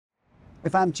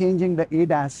if I'm changing the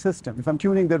ADAS system, if I'm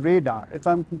tuning the radar, if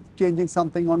I'm changing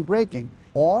something on braking,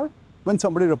 or when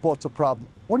somebody reports a problem,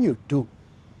 what do you do?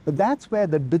 But that's where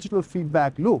the digital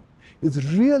feedback loop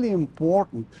is really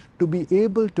important to be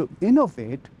able to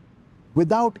innovate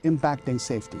without impacting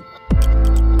safety.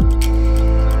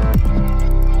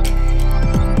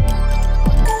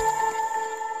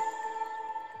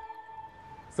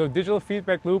 So digital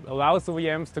feedback loop allows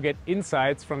OEMs to get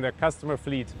insights from their customer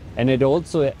fleet. And it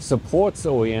also supports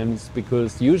OEMs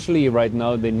because usually right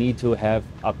now they need to have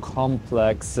a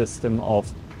complex system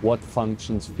of what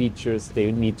functions, features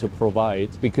they need to provide.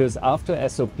 Because after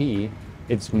SOP,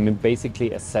 it's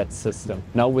basically a set system.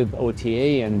 Now with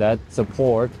OTA and that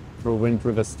support through Wind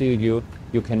River Studio,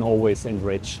 you can always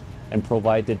enrich and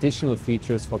provide additional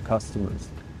features for customers.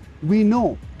 We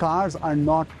know cars are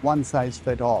not one size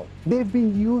fits all. They've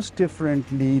been used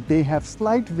differently, they have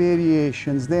slight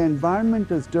variations, their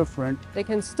environment is different. They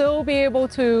can still be able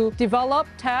to develop,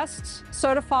 test,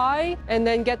 certify, and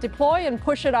then get deployed and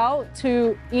push it out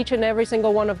to each and every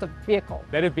single one of the vehicle.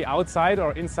 Let it be outside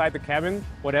or inside the cabin,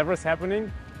 whatever is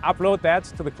happening, upload that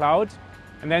to the cloud,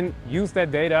 and then use that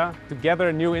data to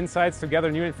gather new insights, to gather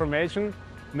new information,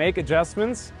 make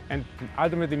adjustments, and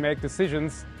ultimately make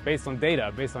decisions based on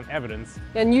data, based on evidence.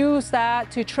 And use that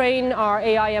to train our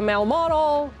AI/ML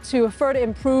model to further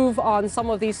improve on some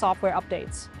of these software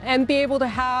updates. And be able to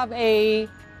have a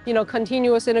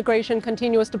continuous integration,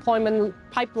 continuous deployment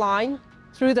pipeline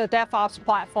through the DevOps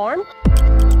platform.